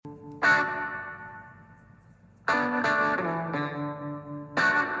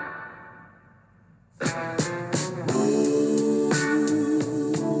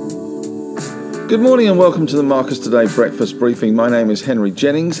Good morning and welcome to the Marcus Today Breakfast Briefing. My name is Henry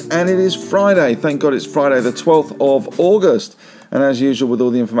Jennings and it is Friday. Thank God it's Friday the 12th of August. And as usual with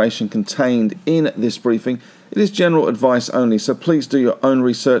all the information contained in this briefing, it is general advice only. So please do your own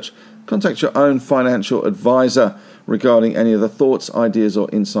research. Contact your own financial advisor regarding any of the thoughts, ideas or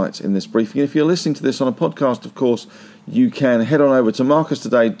insights in this briefing. And if you're listening to this on a podcast, of course, you can head on over to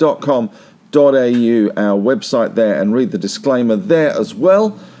marcustoday.com.au, our website there, and read the disclaimer there as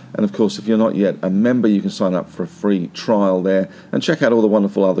well. And of course, if you're not yet a member, you can sign up for a free trial there and check out all the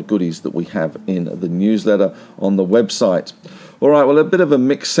wonderful other goodies that we have in the newsletter on the website. All right, well, a bit of a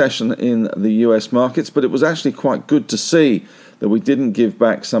mixed session in the US markets, but it was actually quite good to see that we didn't give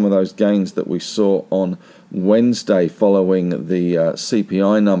back some of those gains that we saw on Wednesday following the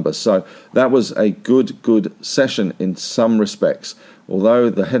CPI number. So that was a good session in some respects. Although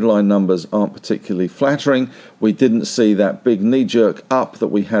the headline numbers aren't particularly flattering, we didn't see that big knee-jerk up that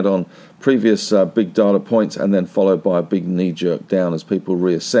we had on previous big data points and then followed by a big knee-jerk down as people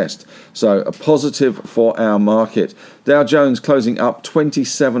reassessed. So a positive for our market. Dow Jones closing up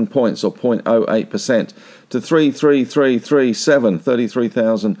 27 points or 0.08% to 33,337,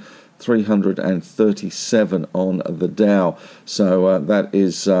 33,337 on the Dow. So that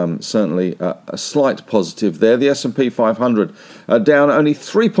is certainly a slight positive there. The S&P 500 down only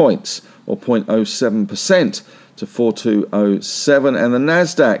 3 points or 0.07% to 4207, and the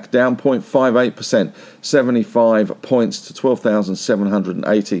Nasdaq down 0.58%, 75 points to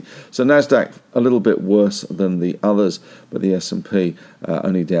 12,780. So Nasdaq a little bit worse than the others, but the S&P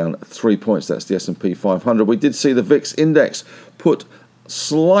only down 3 points. That's the S&P 500. We did see the VIX index put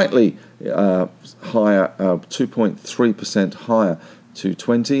slightly higher, 2.3% higher to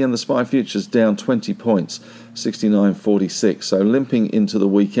 20, and the SPY futures down 20 points, 69.46. So limping into the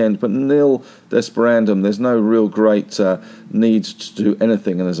weekend, but nil desperandum. There's no real great need to do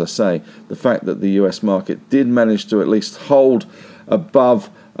anything. And as I say, the fact that the US market did manage to at least hold above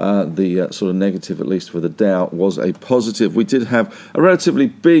the sort of negative, at least for the Dow, was a positive. We did have a relatively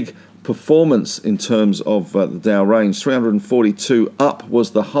big performance in terms of the Dow range. 342 up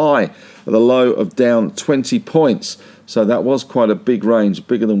was the high, the low of down 20 points. So that was quite a big range,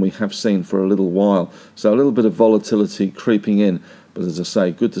 bigger than we have seen for a little while. So a little bit of volatility creeping in. But as I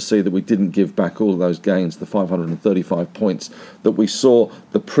say, good to see that we didn't give back all of those gains, the 535 points that we saw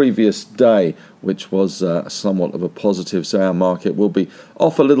the previous day, which was somewhat of a positive. So our market will be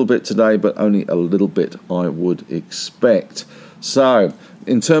off a little bit today, but only a little bit, I would expect. So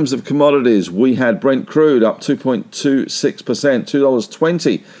in terms of commodities, we had Brent crude up 2.26%,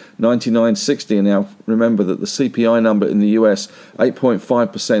 $2.20, 99.60. And now remember that the CPI number in the US,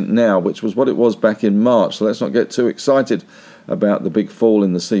 8.5% now, which was what it was back in March. So let's not get too excited about the big fall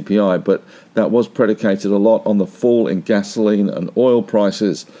in the CPI, but that was predicated a lot on the fall in gasoline and oil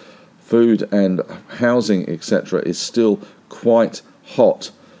prices. Food and housing, etc., is still quite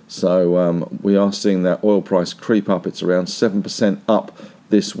hot. So we are seeing that oil price creep up. It's around 7% up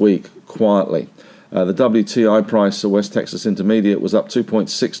this week, quietly. The WTI price, the West Texas Intermediate, was up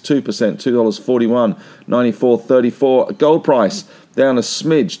 2.62%, $2.41, 94.34. Gold price down a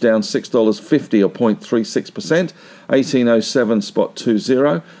smidge, down $6.50 or 0.36%, 1807 spot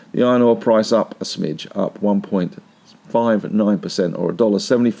 20. The iron ore price up a smidge, up 1.59% or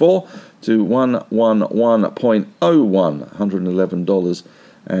 $1.74 to 111.01, $111.01.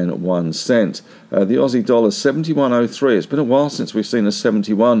 The Aussie dollar 71.03. It's been a while since we've seen a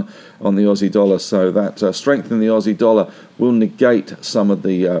 71 on the Aussie dollar, so that strength in the Aussie dollar will negate some of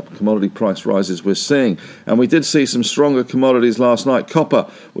the commodity price rises we're seeing. And we did see some stronger commodities last night. Copper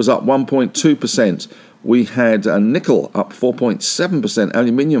was up 1.2%. We had nickel up 4.7%,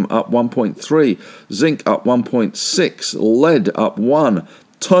 aluminium up 1.3%, zinc up 1.6%, lead up 1%,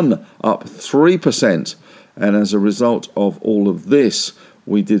 tin up 3%. And as a result of all of this,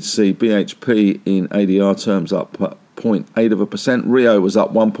 we did see BHP in ADR terms up 0.8%. Rio was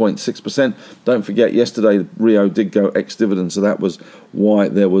up 1.6%. Don't forget, yesterday Rio did go ex-dividend, so that was why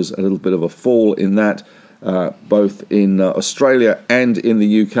there was a little bit of a fall in that, both in Australia and in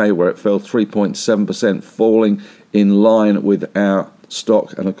the UK, where it fell 3.7%, falling in line with our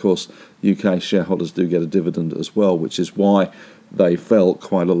stock. And of course, UK shareholders do get a dividend as well, which is why they fell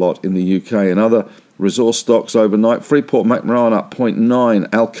quite a lot in the UK. And other resource stocks overnight: Freeport-McMoran up 0.9%,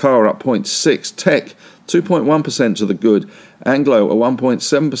 Alcoa up 0.6%, Teck 2.1% to the good, Anglo a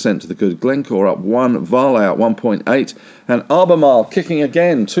 1.7% to the good, Glencore up 1%, Vale up 1.8%, and Albemarle kicking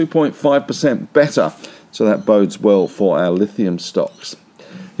again, 2.5% better. So that bodes well for our lithium stocks.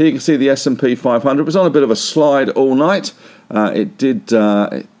 Here you can see the S&P 500 was on a bit of a slide all night. It did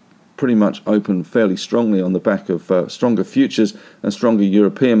pretty much open fairly strongly on the back of stronger futures and stronger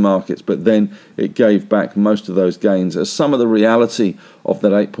European markets, but then it gave back most of those gains as some of the reality of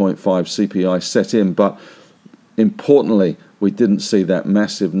that 8.5 CPI set in. But importantly, we didn't see that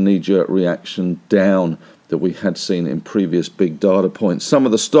massive knee-jerk reaction down that we had seen in previous big data points. Some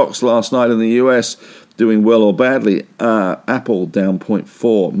of the stocks last night in the US doing well or badly. Apple down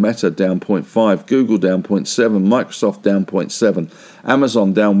 0.4, Meta down 0.5, Google down 0.7, Microsoft down 0.7,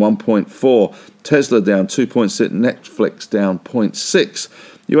 Amazon down 1.4, Tesla down 2.6, Netflix down 0.6.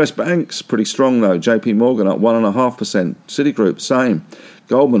 US banks pretty strong though. JP Morgan up 1.5%, Citigroup same,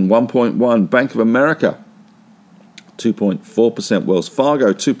 Goldman 1.1, Bank of America 2.4%, Wells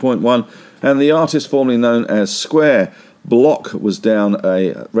Fargo 2.1%, and the artist formerly known as Square, Block, was down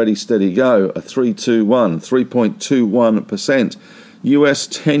a ready, steady go, a 3.21%. US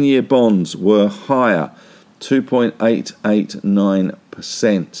 10-year bonds were higher,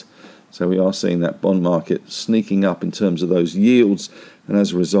 2.889%. So we are seeing that bond market sneaking up in terms of those yields, and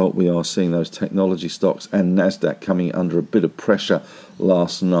as a result we are seeing those technology stocks and Nasdaq coming under a bit of pressure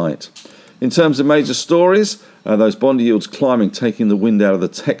last night. In terms of major stories, those bond yields climbing, taking the wind out of the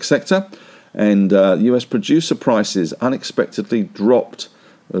tech sector, and US producer prices unexpectedly dropped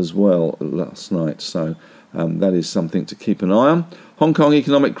as well last night. So that is something to keep an eye on. Hong Kong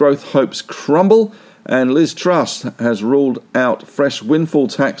economic growth hopes crumble, and Liz Truss has ruled out fresh windfall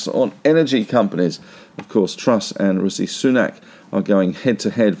tax on energy companies. Of course, Truss and Rishi Sunak are going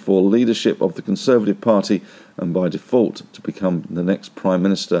head-to-head for leadership of the Conservative Party and by default to become the next Prime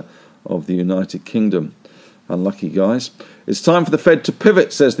Minister of the United Kingdom. Unlucky guys. It's time for the Fed to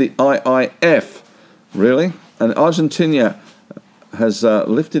pivot, says the IIF. Really? And Argentina has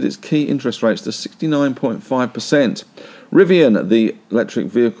lifted its key interest rates to 69.5%. Rivian, the electric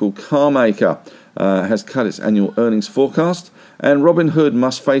vehicle car maker, has cut its annual earnings forecast. And Robinhood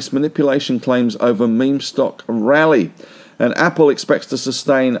must face manipulation claims over meme stock rally. And Apple expects to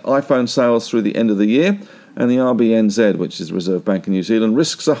sustain iPhone sales through the end of the year. And the RBNZ, which is the Reserve Bank of New Zealand,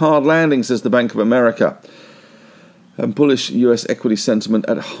 risks a hard landing, says the Bank of America. And bullish US equity sentiment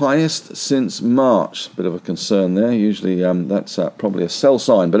at highest since March. Bit of a concern there. Usually that's probably a sell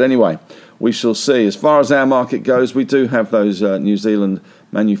sign. But anyway, we shall see. As far as our market goes, we do have those New Zealand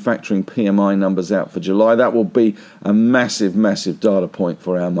manufacturing PMI numbers out for July. That will be a massive, massive data point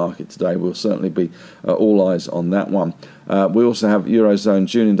for our market today. We'll certainly be all eyes on that one. We also have Eurozone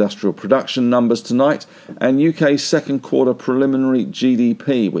June industrial production numbers tonight and UK second quarter preliminary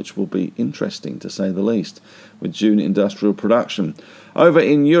GDP, which will be interesting to say the least, with June industrial production. Over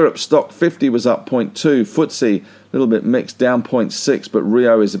in Europe, Stock 50 was up 0.2, FTSE a little bit mixed, down 0.6, but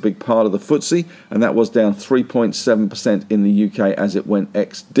Rio is a big part of the FTSE, and that was down 3.7% in the UK as it went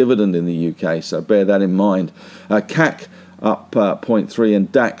ex-dividend in the UK, so bear that in mind. CAC up 0.3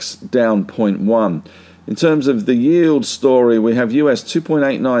 and DAX down 0.1. In terms of the yield story, we have US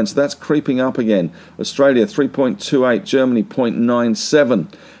 2.89, so that's creeping up again. Australia 3.28, Germany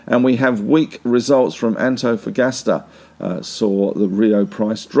 0.97. And we have weak results from Antofagasta. Saw the Rio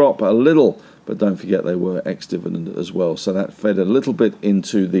price drop a little, but don't forget they were ex-dividend as well. So that fed a little bit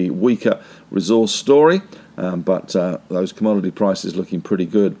into the weaker resource story, but those commodity prices looking pretty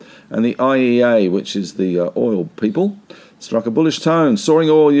good. And the IEA, which is the oil people, struck a bullish tone. Soaring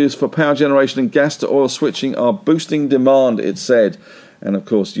oil use for power generation and gas to oil switching are boosting demand, it said. And of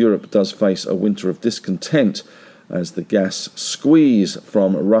course, Europe does face a winter of discontent as the gas squeeze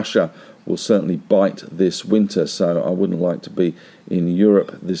from Russia will certainly bite this winter. So I wouldn't like to be in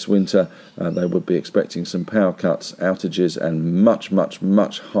Europe this winter. They would be expecting some power cuts, outages, and much, much,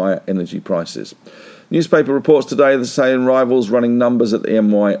 much higher energy prices. Newspaper reports today the saying rivals running numbers at the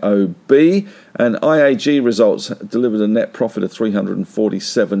MYOB, and IAG results delivered a net profit of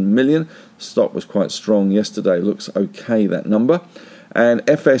 347 million. Stock was quite strong yesterday. Looks okay, that number. And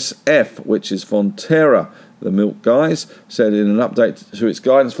FSF, which is Fonterra, the milk guys, said in an update to its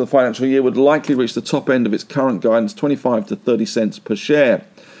guidance for the financial year would likely reach the top end of its current guidance, 25 to 30 cents per share.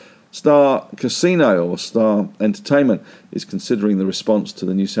 Star Casino, or Star Entertainment, is considering the response to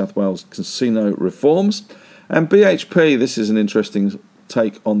the New South Wales casino reforms. And BHP, this is an interesting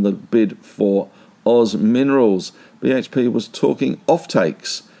take on the bid for Oz Minerals. BHP was talking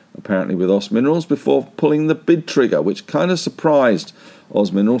offtakes, apparently, with Oz Minerals before pulling the bid trigger, which kind of surprised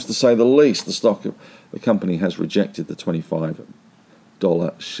Oz Minerals, to say the least. The company has rejected the $25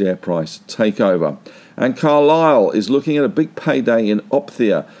 share price takeover. And Carlyle is looking at a big payday in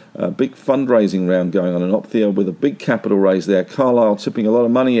Opthea, a big fundraising round going on in Opthea with a big capital raise there. Carlyle tipping a lot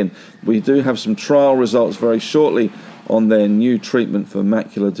of money in. We do have some trial results very shortly on their new treatment for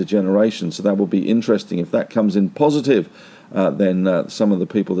macular degeneration. So that will be interesting. If that comes in positive, then some of the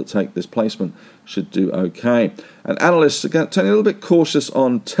people that take this placement should do okay. And analysts are turning a little bit cautious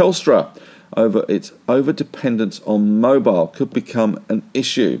on Telstra over its over-dependence on mobile could become an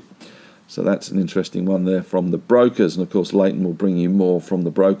issue. So that's an interesting one there from the brokers. And of course, Leighton will bring you more from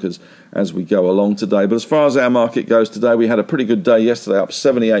the brokers as we go along today. But as far as our market goes today, we had a pretty good day yesterday, up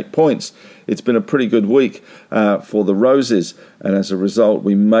 78 points. It's been a pretty good week for the Roses. And as a result,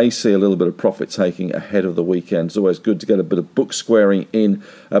 we may see a little bit of profit taking ahead of the weekend. It's always good to get a bit of book squaring in.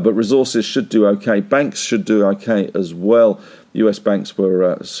 But resources should do okay. Banks should do okay as well. US banks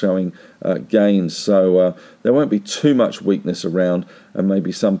were showing gains, so there won't be too much weakness around, and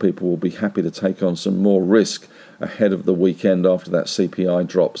maybe some people will be happy to take on some more risk ahead of the weekend after that CPI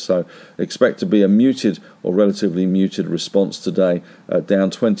drop. So expect to be a muted or relatively muted response today,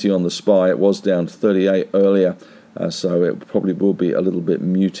 down 20 on the SPY. It was down 38 earlier. So it probably will be a little bit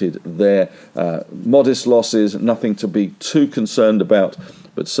muted there. Modest losses, nothing to be too concerned about,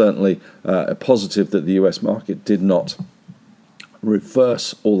 but certainly a positive that the US market did not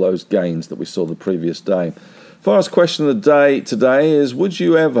reverse all those gains that we saw the previous day. First question of the day today is, would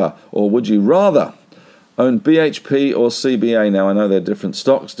you ever or would you rather own BHP or CBA? Now, I know they're different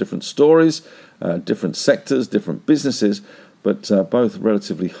stocks, different stories, different sectors, different businesses, but both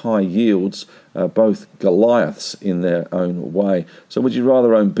relatively high yields, both Goliaths in their own way. So would you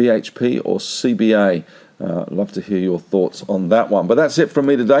rather own BHP or CBA? I'd love to hear your thoughts on that one. But that's it from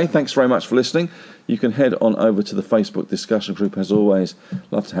me today. Thanks very much for listening. You can head on over to the Facebook discussion group. As always,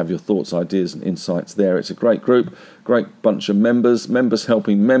 love to have your thoughts, ideas and insights there. It's a great group, great bunch of members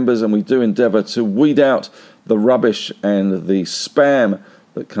helping members, and we do endeavour to weed out the rubbish and the spam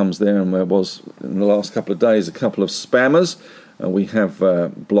that comes there. And there was, in the last couple of days, a couple of spammers. We have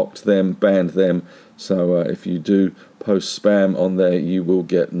blocked them, banned them. So if you do post spam on there, you will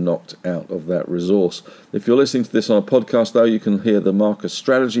get knocked out of that resource. If you're listening to this on a podcast, though, you can hear the Marcus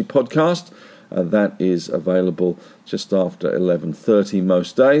Strategy podcast. That is available just after 11:30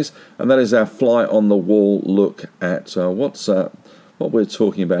 most days. And that is our fly-on-the-wall look at what we're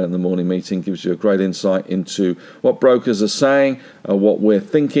talking about in the morning meeting. Gives you a great insight into what brokers are saying, what we're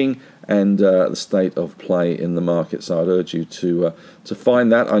thinking, and the state of play in the market. So I'd urge you to find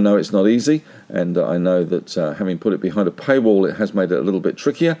that. I know it's not easy, and I know that having put it behind a paywall, it has made it a little bit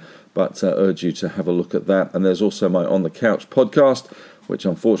trickier, but urge you to have a look at that. And there's also my On the Couch podcast, which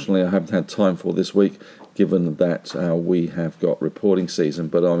unfortunately I haven't had time for this week, given that we have got reporting season.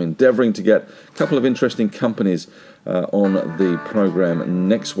 But I'm endeavouring to get a couple of interesting companies on the programme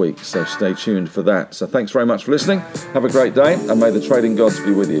next week, so stay tuned for that. So thanks very much for listening. Have a great day, and may the trading gods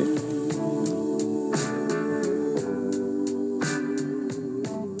be with you.